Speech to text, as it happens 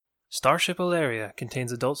Starship Ilaria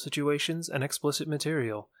contains adult situations and explicit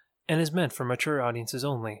material, and is meant for mature audiences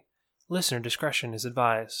only. Listener discretion is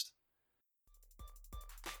advised.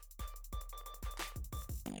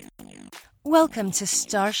 Welcome to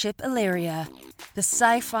Starship Ilaria, the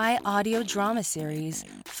sci-fi audio drama series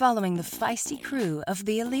following the feisty crew of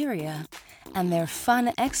the Illyria and their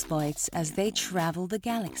fun exploits as they travel the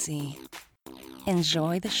galaxy.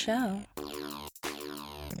 Enjoy the show.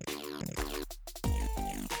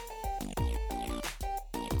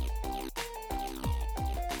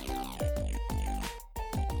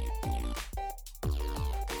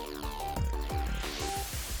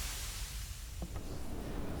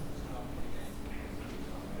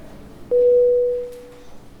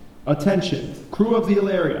 Attention, crew of the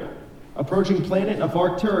Ilaria. Approaching planet of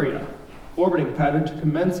Arcturia. Orbiting pattern to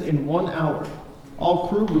commence in 1 hour. All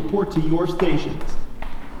crew report to your stations.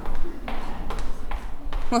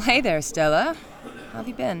 Well, hey there, Stella. How have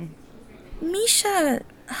you been? Misha,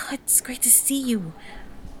 it's great to see you.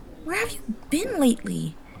 Where have you been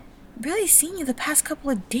lately? Barely seen you the past couple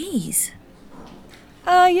of days.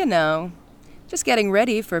 Just getting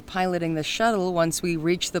ready for piloting the shuttle once we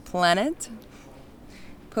reach the planet.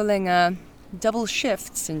 Pulling double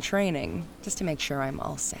shifts in training, just to make sure I'm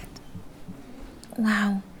all set.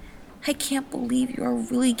 Wow, I can't believe you are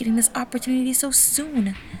really getting this opportunity so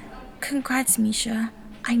soon. Congrats, Misha.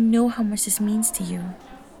 I know how much this means to you.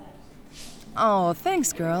 Oh,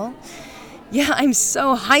 thanks, girl. Yeah, I'm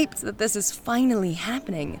so hyped that this is finally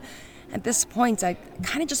happening. At this point, I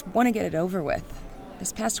kind of just want to get it over with.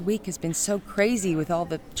 This past week has been so crazy with all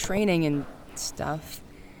the training and stuff.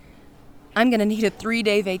 I'm gonna need a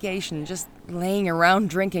 3-day vacation just laying around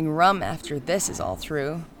drinking rum after this is all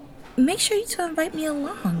through. Make sure you to invite me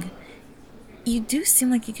along. You do seem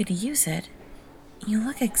like you could use it. You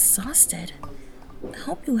look exhausted. I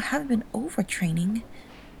hope you haven't been overtraining.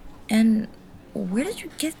 And where did you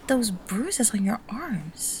get those bruises on your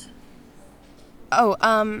arms?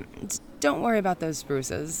 Don't worry about those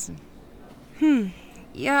bruises.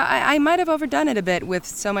 Yeah, I might have overdone it a bit with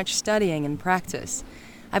so much studying and practice.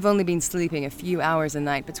 I've only been sleeping a few hours a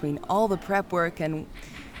night between all the prep work and,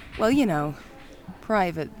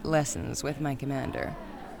 private lessons with my commander.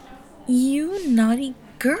 You naughty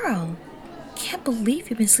girl. Can't believe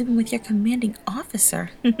you've been sleeping with your commanding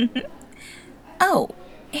officer. Oh,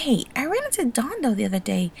 hey, I ran into Dondo the other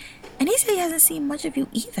day, and he said he hasn't seen much of you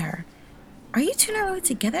either. Are you two not really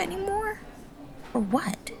together anymore? Or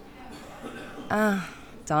what?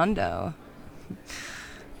 Dondo.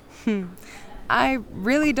 I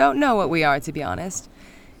really don't know what we are, to be honest.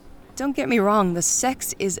 Don't get me wrong, the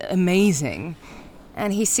sex is amazing.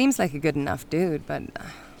 And he seems like a good enough dude, but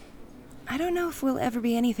I don't know if we'll ever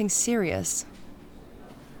be anything serious.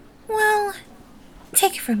 Well,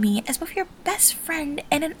 take it from me as both your best friend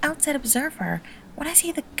and an outside observer when I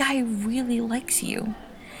say the guy really likes you.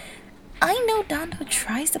 I know Dondo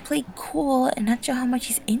tries to play cool and not show how much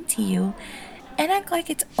he's into you, and act like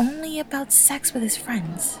it's only about sex with his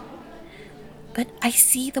friends. But I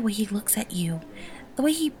see the way he looks at you, the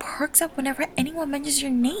way he perks up whenever anyone mentions your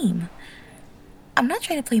name. I'm not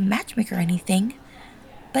trying to play matchmaker or anything,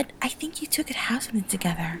 but I think you two could have something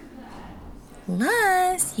together.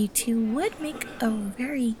 Plus, you two would make a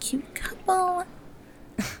very cute couple.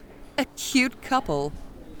 A cute couple?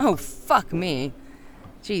 Oh, fuck me.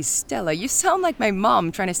 Geez, Stella, you sound like my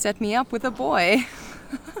mom trying to set me up with a boy.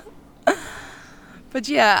 But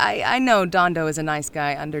yeah, I know Dondo is a nice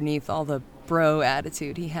guy underneath all the bro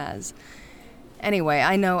attitude he has. Anyway,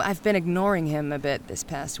 I know I've been ignoring him a bit this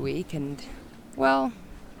past week and, well,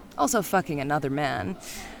 also fucking another man.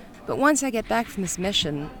 But once I get back from this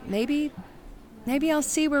mission, maybe I'll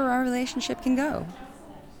see where our relationship can go.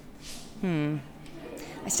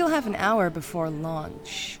 I still have an hour before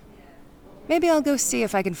launch. Maybe I'll go see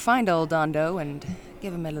if I can find old Dondo and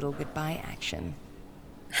give him a little goodbye action.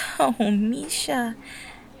 Oh, Misha.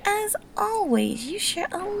 As always, you share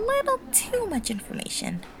a little too much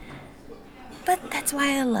information. But that's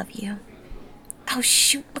why I love you. Oh,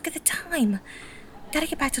 shoot, look at the time. Gotta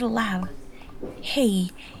get back to the lab. Hey,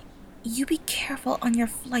 you be careful on your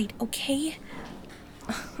flight, okay?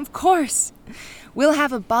 Of course. We'll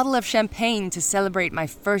have a bottle of champagne to celebrate my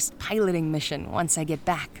first piloting mission once I get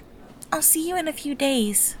back. I'll see you in a few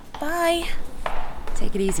days. Bye.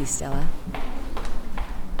 Take it easy, Stella.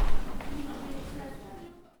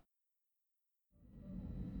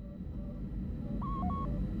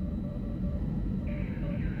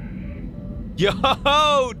 Yo,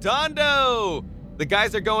 Dondo! The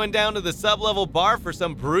guys are going down to the sub-level bar for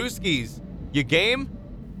some brewskis. You game?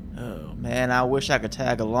 Oh man, I wish I could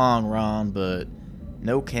tag along, Ron, but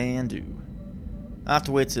no can do. I have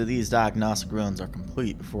to wait till these diagnostic runs are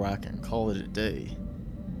complete before I can call it a day.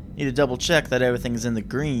 Need to double check that everything's in the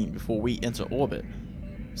green before we enter orbit.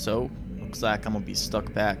 So, looks like I'm gonna be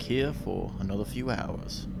stuck back here for another few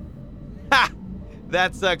hours. Ha!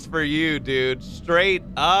 That sucks for you, dude. Straight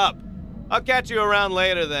up. I'll catch you around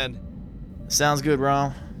later then. Sounds good,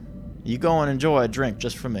 Ron. You go and enjoy a drink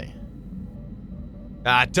just for me.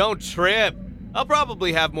 Don't trip. I'll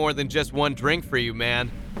probably have more than just one drink for you, man.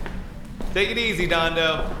 Take it easy,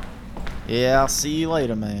 Dondo. Yeah, I'll see you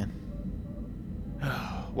later, man.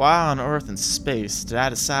 Why on earth in space did I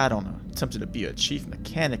decide on attempting to be a chief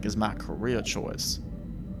mechanic as my career choice?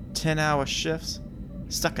 10-hour shifts?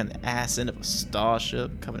 Stuck in the ass end of a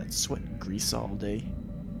starship, covered in sweat and grease all day?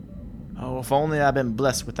 Oh, if only I'd been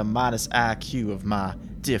blessed with the modest IQ of my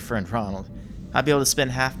dear friend Ronald, I'd be able to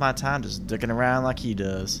spend half my time just dicking around like he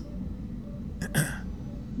does.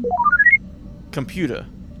 Computer,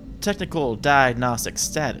 technical diagnostic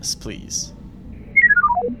status, please.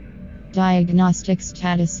 Diagnostic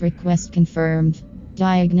status request confirmed.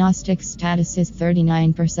 Diagnostic status is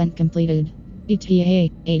 39% completed.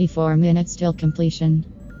 ETA, 84 minutes till completion.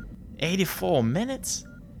 84 minutes?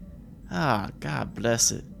 Ah, God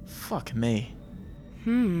bless it. Fuck me.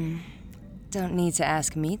 Don't need to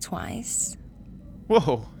ask me twice.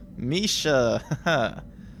 Whoa, Misha.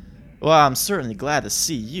 Well, I'm certainly glad to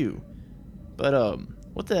see you. But,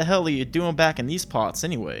 what the hell are you doing back in these parts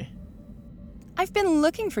anyway? I've been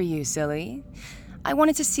looking for you, silly. I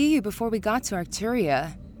wanted to see you before we got to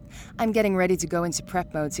Arcturia. I'm getting ready to go into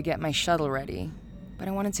prep mode to get my shuttle ready. But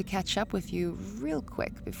I wanted to catch up with you real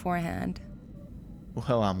quick beforehand.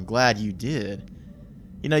 Well, I'm glad you did.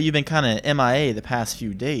 You know, you've been kinda MIA the past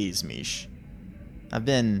few days, Mish. I've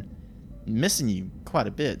been missing you quite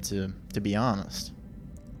a bit, to be honest.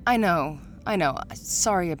 I know.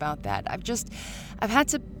 Sorry about that. I've had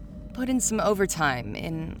to put in some overtime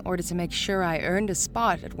in order to make sure I earned a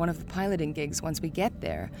spot at one of the piloting gigs once we get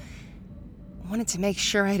there. I wanted to make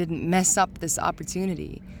sure I didn't mess up this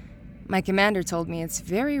opportunity. My commander told me it's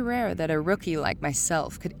very rare that a rookie like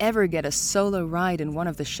myself could ever get a solo ride in one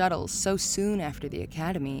of the shuttles so soon after the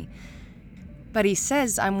academy. But he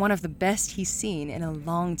says I'm one of the best he's seen in a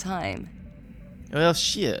long time. Well,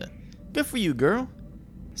 shit. Good for you, girl.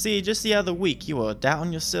 See, just the other week you were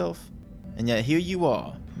doubting yourself, and yet here you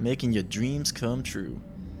are, making your dreams come true.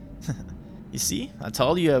 You see, I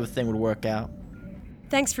told you everything would work out.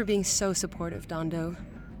 Thanks for being so supportive, Dondo.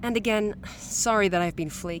 And again, sorry that I've been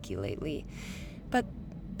flaky lately. But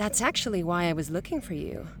that's actually why I was looking for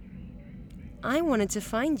you. I wanted to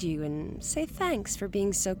find you and say thanks for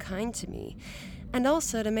being so kind to me. And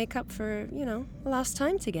also to make up for, lost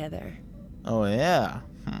time together. Oh, yeah?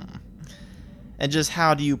 And just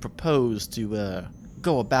how do you propose to,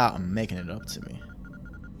 go about making it up to me?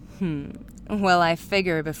 Well, I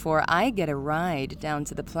figure before I get a ride down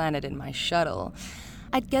to the planet in my shuttle,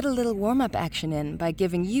 I'd get a little warm-up action in by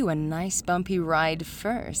giving you a nice bumpy ride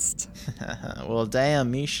first. Well,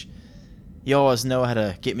 damn, Mish. You always know how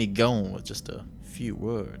to get me going with just a few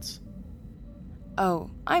words. Oh,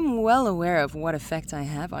 I'm well aware of what effect I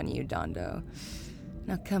have on you, Dondo.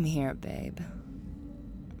 Now come here, babe.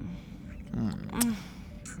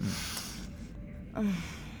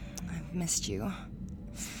 I've missed you.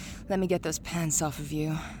 Let me get those pants off of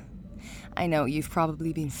you. I know you've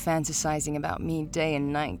probably been fantasizing about me day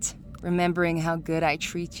and night, remembering how good I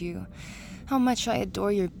treat you, how much I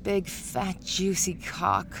adore your big, fat, juicy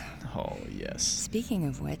cock. Oh, yes. Speaking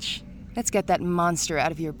of which, let's get that monster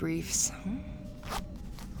out of your briefs.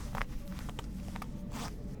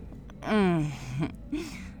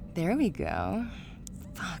 There we go.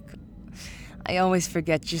 Fuck. I always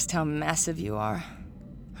forget just how massive you are.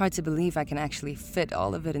 Hard to believe I can actually fit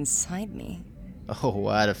all of it inside me. Oh,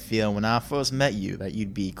 I had a feeling when I first met you that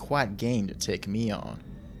you'd be quite game to take me on.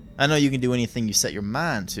 I know you can do anything you set your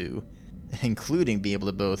mind to, including be able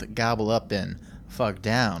to both gobble up and fuck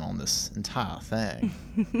down on this entire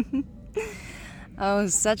thing. Oh,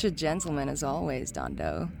 such a gentleman as always,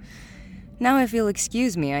 Dondo. Now if you'll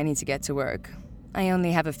excuse me, I need to get to work. I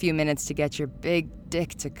only have a few minutes to get your big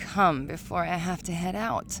dick to come before I have to head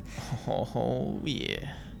out. Oh,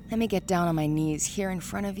 yeah. Let me get down on my knees here in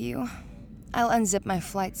front of you. I'll unzip my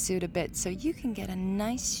flight suit a bit so you can get a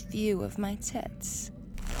nice view of my tits.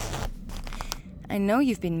 I know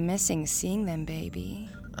you've been missing seeing them, baby.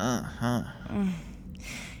 Uh-huh.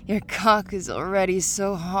 Your cock is already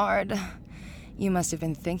so hard. You must have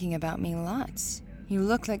been thinking about me lots. You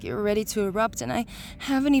look like you're ready to erupt, and I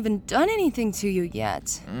haven't even done anything to you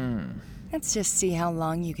yet. Let's just see how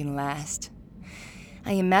long you can last.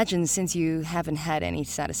 I imagine since you haven't had any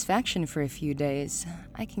satisfaction for a few days,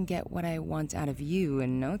 I can get what I want out of you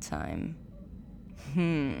in no time.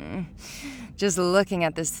 Just looking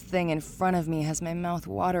at this thing in front of me has my mouth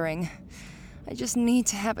watering. I just need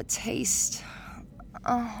to have a taste.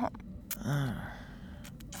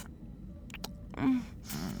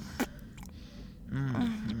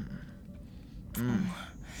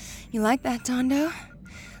 You like that, Dondo?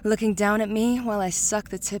 Looking down at me while I suck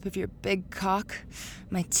the tip of your big cock,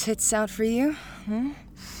 my tits out for you?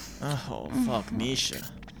 Oh, fuck, Misha.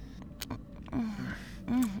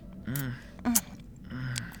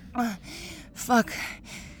 Fuck.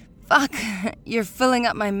 You're filling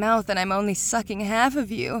up my mouth and I'm only sucking half of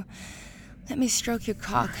you. Let me stroke your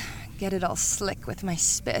cock, get it all slick with my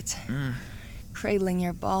spit. Cradling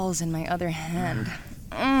your balls in my other hand.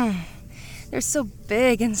 They're so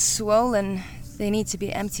big and swollen. They need to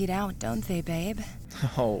be emptied out, don't they, babe?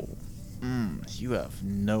 Oh, you have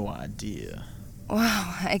no idea.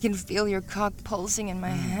 Wow, I can feel your cock pulsing in my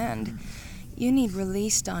hand. You need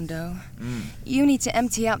release, Dondo. You need to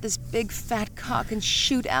empty out this big fat cock and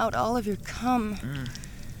shoot out all of your cum.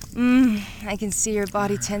 I can see your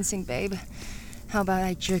body tensing, babe. How about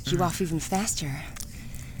I jerk you off even faster?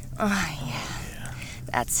 Oh, yeah.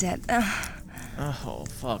 That's it. Oh,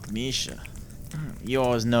 fuck, Misha. You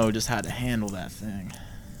always know just how to handle that thing.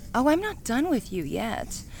 Oh, I'm not done with you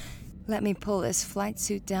yet. Let me pull this flight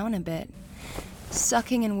suit down a bit.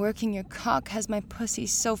 Sucking and working your cock has my pussy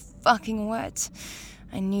so fucking wet.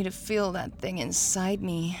 I need to feel that thing inside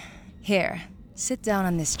me. Here, sit down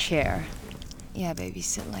on this chair. Yeah, baby,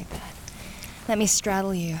 sit like that. Let me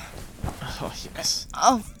straddle you. Oh, yes.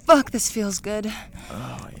 Oh, fuck, this feels good.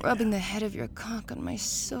 Oh, yeah. Rubbing the head of your cock on my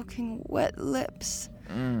soaking wet lips.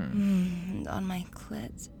 And on my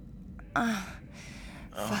clit.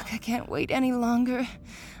 Fuck, I can't wait any longer.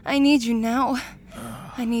 I need you now.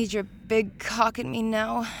 I need your big cock in me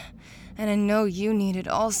now. And I know you need it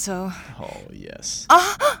also. Oh, yes.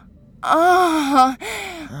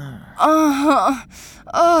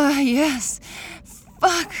 Yes.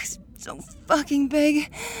 Fuck, so fucking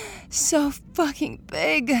big. So fucking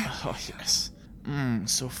big. Oh, yes.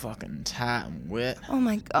 So fucking tight and wet. Oh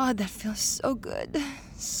my god, that feels so good.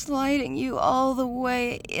 Sliding you all the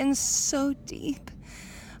way in so deep.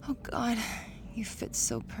 Oh god, you fit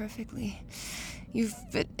so perfectly. You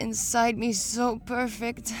fit inside me so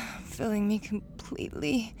perfect, filling me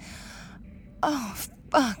completely. Oh,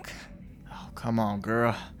 fuck. Oh, come on,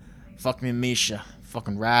 girl. Fuck me, Misha.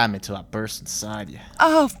 Fucking ride me till I burst inside you.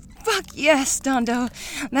 Oh, fuck yes, Dondo.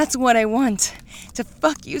 That's what I want. To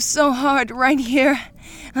fuck you so hard right here.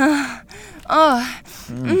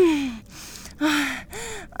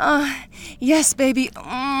 Yes, baby.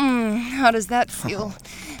 How does that feel?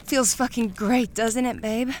 Feels fucking great, doesn't it,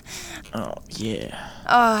 babe? Oh,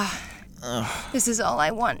 yeah. This is all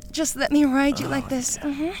I want. Just let me ride you like this.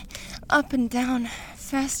 Up and down,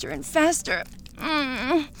 faster and faster.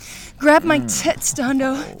 Grab my tits,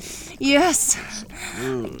 Dondo. Yes.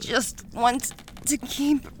 I just want to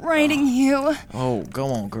keep riding you. Oh, go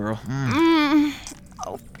on, girl.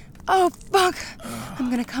 Oh, fuck. I'm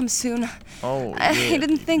gonna come soon. Oh, yeah. I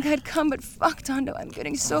didn't think I'd come, but fuck, Dondo. I'm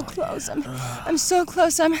getting so close. I'm so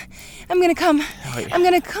close. I'm gonna come. Oh, yeah. I'm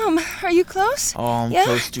gonna come. Are you close? Oh, I'm yeah?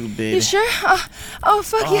 close to, baby. You sure? Oh,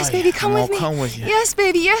 fuck, yes, baby. Yeah. Come with me. Come with you. Yes,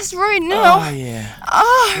 baby. Yes, right now. Oh, yeah.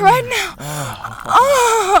 Oh, right now.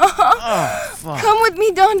 Oh, fuck. Come with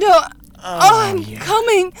me, Dondo. Oh, I'm yeah.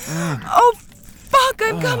 coming. Oh, fuck,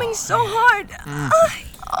 I'm coming so hard.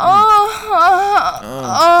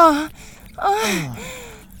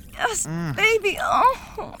 Yes, baby.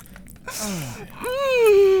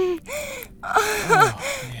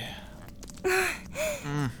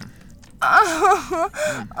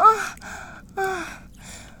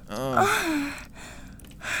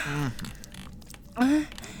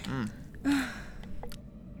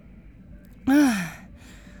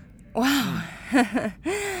 Wow.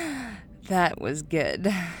 That was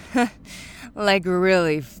good. Like,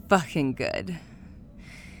 really fucking good.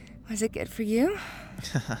 Was it good for you?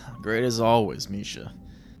 Great as always, Misha.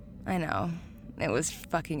 I know. It was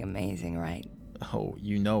fucking amazing, right? Oh,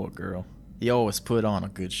 you know it, girl. You always put on a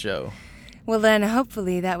good show. Well then,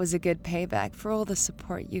 hopefully that was a good payback for all the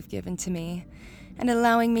support you've given to me, and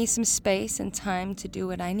allowing me some space and time to do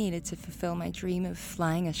what I needed to fulfill my dream of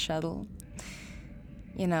flying a shuttle.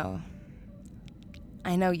 You know,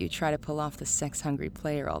 I know you try to pull off the sex-hungry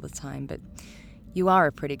player all the time, but you are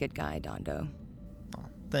a pretty good guy, Dondo. Oh,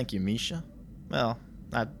 thank you, Misha. Well,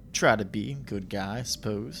 I try to be a good guy, I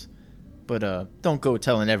suppose. But, don't go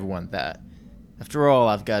telling everyone that. After all,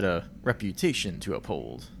 I've got a reputation to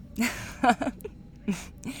uphold.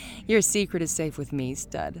 Your secret is safe with me,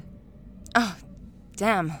 stud. Oh,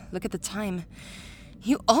 damn, look at the time.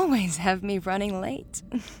 You always have me running late.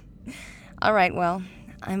 All right, well,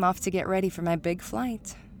 I'm off to get ready for my big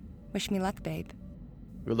flight. Wish me luck, babe.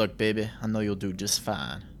 Good luck, baby. I know you'll do just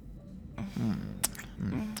fine.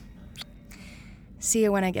 See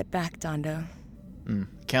you when I get back, Dondo.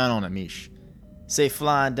 Count on it, Mish. Safe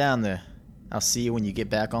flying down there. I'll see you when you get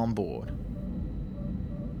back on board.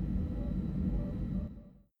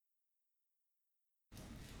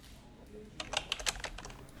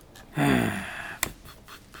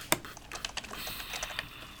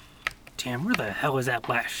 Damn, where the hell is that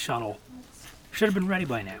last shuttle? Should have been ready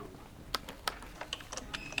by now.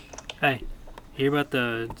 Hey, hear about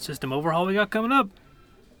the system overhaul we got coming up?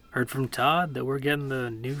 Heard from Todd that we're getting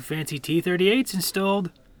the new fancy T-38s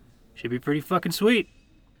installed. Should be pretty fucking sweet.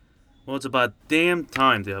 Well, it's about damn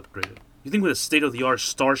time they upgrade it. You think with a state-of-the-art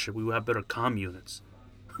starship we will have better comm units?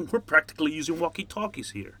 We're practically using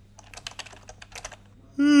walkie-talkies here.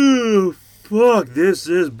 Ooh, fuck, this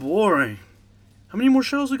is boring. How many more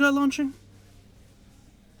shuttles we got launching?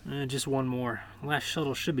 Just one more. Last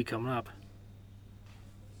shuttle should be coming up.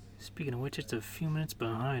 Speaking of which, it's a few minutes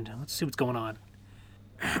behind. Let's see what's going on.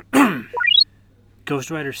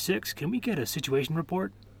 Ghost Rider 6, can we get a situation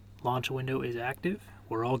report? Launch window is active.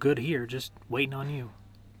 We're all good here, just waiting on you.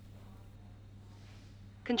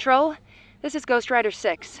 Control, this is Ghost Rider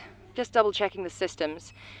 6. Just double-checking the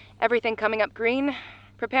systems. Everything coming up green.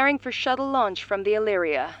 Preparing for shuttle launch from the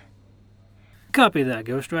Illyria. Copy that,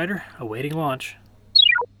 Ghost Rider. Awaiting launch.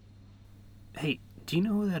 Hey, do you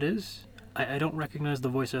know who that is? I don't recognize the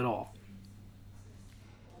voice at all.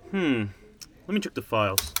 Let me check the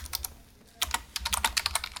files.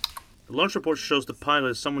 The launch report shows the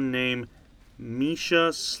pilot is someone named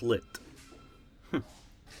Misha Slit.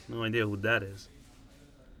 No idea who that is.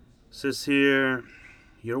 Says here,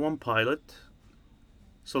 Year 1 pilot.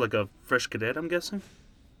 So like a fresh cadet, I'm guessing?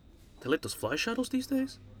 They let us fly shuttles these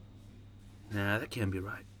days? Nah, that can't be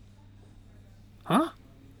right. Huh?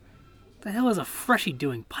 The hell is a freshie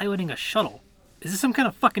doing piloting a shuttle? Is this some kind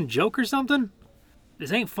of fucking joke or something?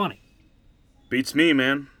 This ain't funny. Beats me,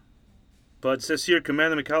 man. But it says here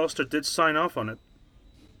Commander McAllister did sign off on it.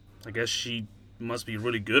 I guess she must be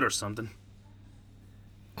really good or something.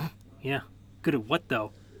 Yeah. Good at what,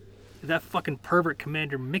 though? If that fucking pervert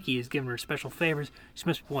Commander Mickey is giving her special favors, she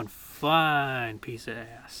must be one fine piece of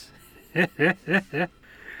ass.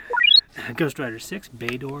 Ghost Rider 6,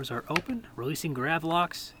 bay doors are open, releasing grav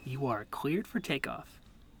locks. You are cleared for takeoff.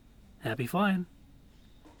 Happy flying.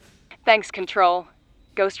 Thanks, Control.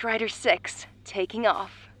 Ghost Rider 6, taking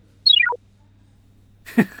off.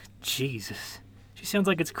 Jesus. She sounds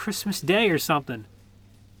like it's Christmas Day or something.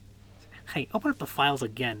 Hey, open up the files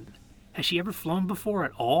again. Has she ever flown before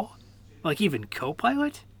at all? Like even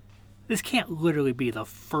co-pilot? This can't literally be the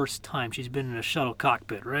first time she's been in a shuttle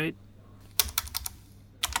cockpit, right?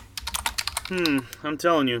 I'm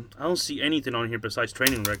telling you, I don't see anything on here besides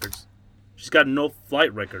training records. She's got no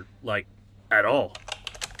flight record, like, at all.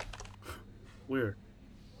 Weird.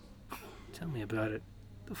 Tell me about it.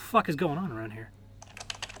 The fuck is going on around here?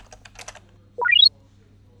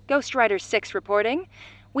 Ghost Rider 6 reporting.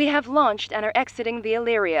 We have launched and are exiting the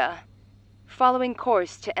Illyria. Following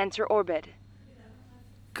course to enter orbit.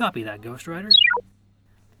 Copy that, Ghost Rider.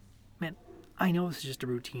 Man, I know this is just a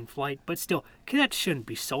routine flight, but still, cadets shouldn't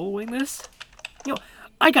be soloing this. You know,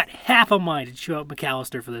 I got half a mind to chew out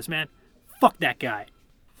McAllister for this, man. Fuck that guy.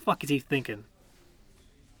 Fuck is he thinking?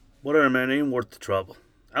 Whatever, man, it ain't worth the trouble.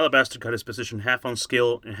 Alabaster got his position half on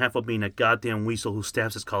skill and half on being a goddamn weasel who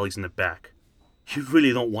stabs his colleagues in the back. You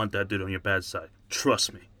really don't want that dude on your bad side.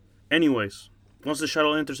 Trust me. Anyways, once the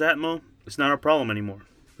shuttle enters Atmo, it's not our problem anymore.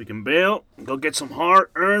 We can bail and go get some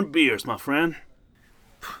hard-earned beers, my friend.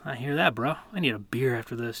 I hear that, bro. I need a beer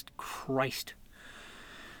after this. Christ.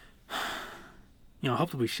 You know,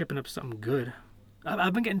 hopefully we're shipping up something good.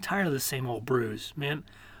 I've been getting tired of the same old brews, man.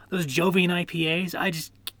 Those Jovian IPAs, I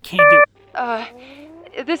just can't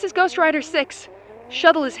do. This is Ghost Rider 6.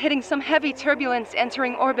 Shuttle is hitting some heavy turbulence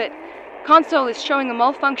entering orbit. Console is showing a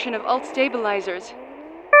malfunction of alt stabilizers.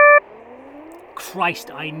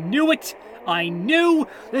 Christ, I knew it! I knew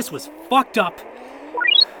this was fucked up!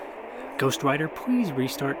 Ghost Rider, please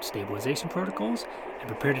restart stabilization protocols and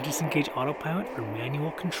prepare to disengage autopilot for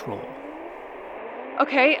manual control.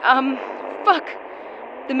 Okay, fuck.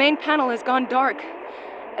 The main panel has gone dark.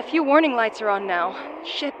 A few warning lights are on now.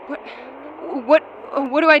 Shit, what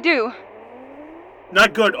do I do?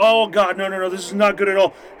 Not good. Oh, God, no, this is not good at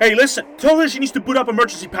all. Hey, listen, tell her she needs to boot up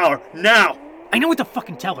emergency power, now! I know what to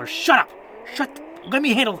fucking tell her. Shut up! Let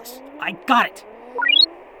me handle this. I got it.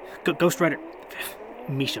 Ghost Rider,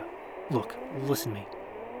 Misha, look, listen to me.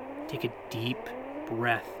 Take a deep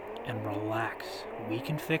breath and relax. We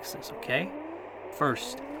can fix this, okay?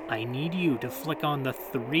 First, I need you to flick on the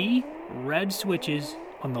 3 red switches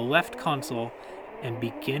on the left console and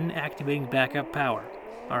begin activating backup power,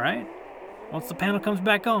 alright? Once the panel comes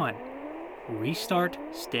back on, restart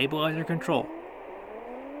stabilizer control.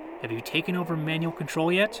 Have you taken over manual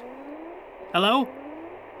control yet? Hello?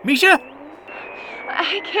 Misha?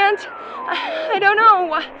 I can't. I don't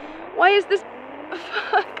know. Why is this...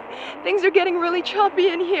 Fuck. Things are getting really choppy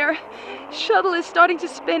in here. Shuttle is starting to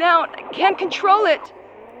spin out. I can't control it.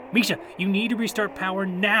 Misha, you need to restart power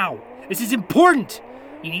now. This is important.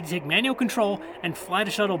 You need to take manual control and fly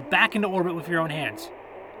the shuttle back into orbit with your own hands.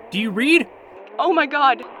 Do you read? Oh my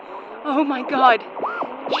god. Oh my god.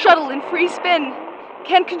 Shuttle in free spin.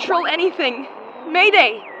 Can't control anything.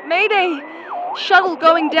 Mayday! Mayday! Shuttle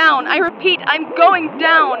going down. I repeat, I'm going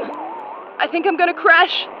down. I think I'm gonna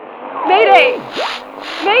crash. Mayday!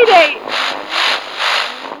 Mayday!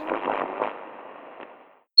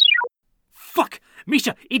 Fuck!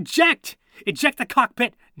 Misha, eject! Eject the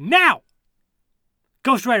cockpit now!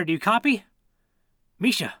 Ghost Rider, do you copy?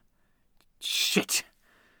 Misha. Shit.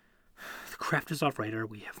 The craft is off radar.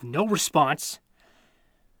 We have no response.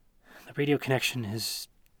 The radio connection is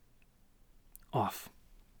off.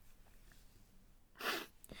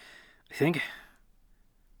 I think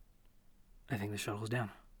the shuttle is down.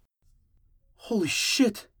 Holy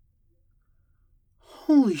shit.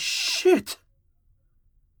 Holy shit.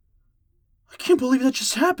 I can't believe that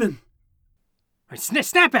just happened. All right,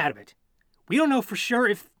 snap out of it. We don't know for sure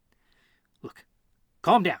if... Look,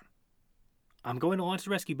 calm down. I'm going to launch the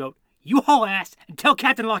rescue boat. You haul ass and tell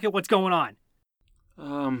Captain Lockett what's going on.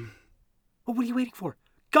 Well, what are you waiting for?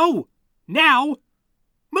 Go! Now!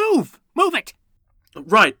 Move! Move it!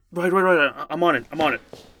 Right. I'm on it.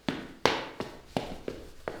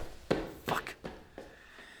 Fuck.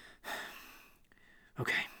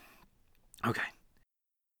 Okay.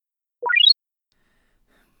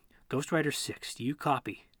 Ghost Rider 6, do you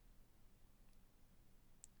copy?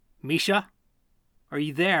 Misha? Are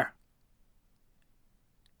you there?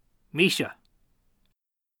 Misha?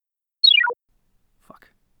 Fuck.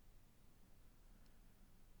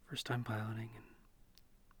 First time piloting and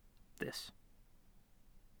this.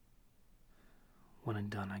 One and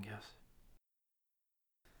done, I guess.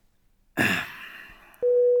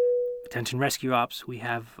 Attention rescue ops, we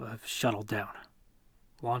have a shuttle down.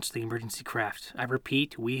 Launch the emergency craft. I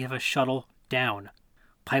repeat, we have a shuttle down.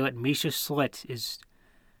 Pilot Misha Slit is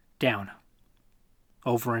down.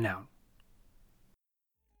 Over and out.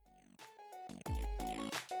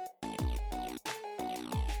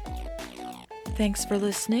 Thanks for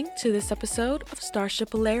listening to this episode of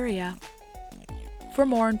Starship Ilaria. For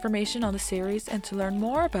more information on the series and to learn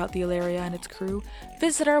more about the Ilaria and its crew,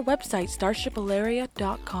 visit our website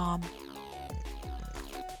starshipilaria.com.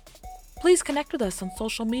 Please connect with us on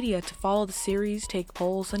social media to follow the series, take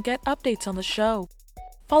polls, and get updates on the show.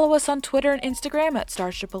 Follow us on Twitter and Instagram at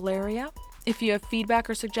Starship Ilaria. If you have feedback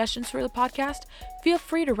or suggestions for the podcast, feel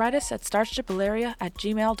free to write us at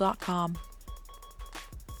starshipilaria@gmail.com.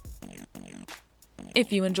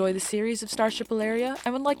 If you enjoy the series of Starship Ilaria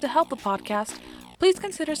and would like to help the podcast, please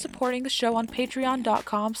consider supporting the show on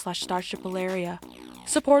patreon.com/starshipilaria.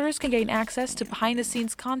 Supporters can gain access to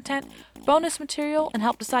behind-the-scenes content, bonus material, and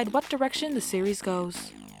help decide what direction the series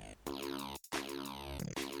goes.